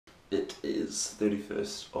It is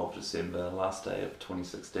 31st of December, last day of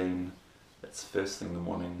 2016. It's first thing in the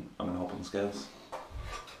morning. I'm going to hop on the scales.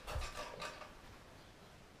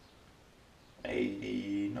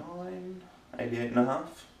 89, 88 and a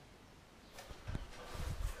half.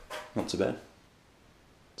 Not too bad.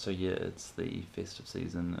 So yeah, it's the festive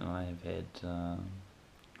season and I have had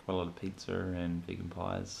quite a lot of pizza and vegan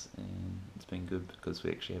pies, and it's been good because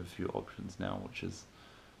we actually have a few options now, which is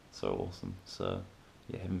so awesome. So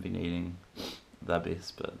yeah, haven't been eating the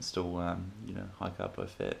best, but still high carb, low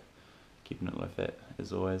fat, keeping it low fat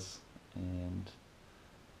as always, and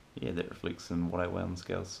yeah, that reflects in what I weigh on the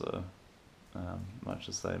scale. So much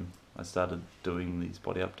the same. I started doing these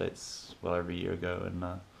body updates well over a year ago, and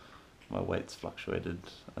my weight's fluctuated,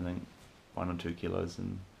 I think 1 or 2 kilos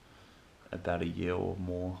in about a year or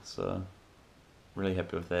more, so really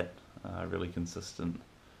happy with that. Really consistent.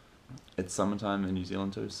 It's summertime in New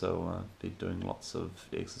Zealand too, so been doing lots of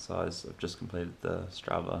exercise. I've just completed the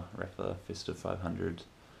Strava Rapha Festive 500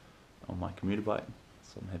 on my commuter bike,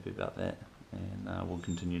 so I'm happy about that, and we'll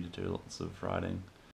continue to do lots of riding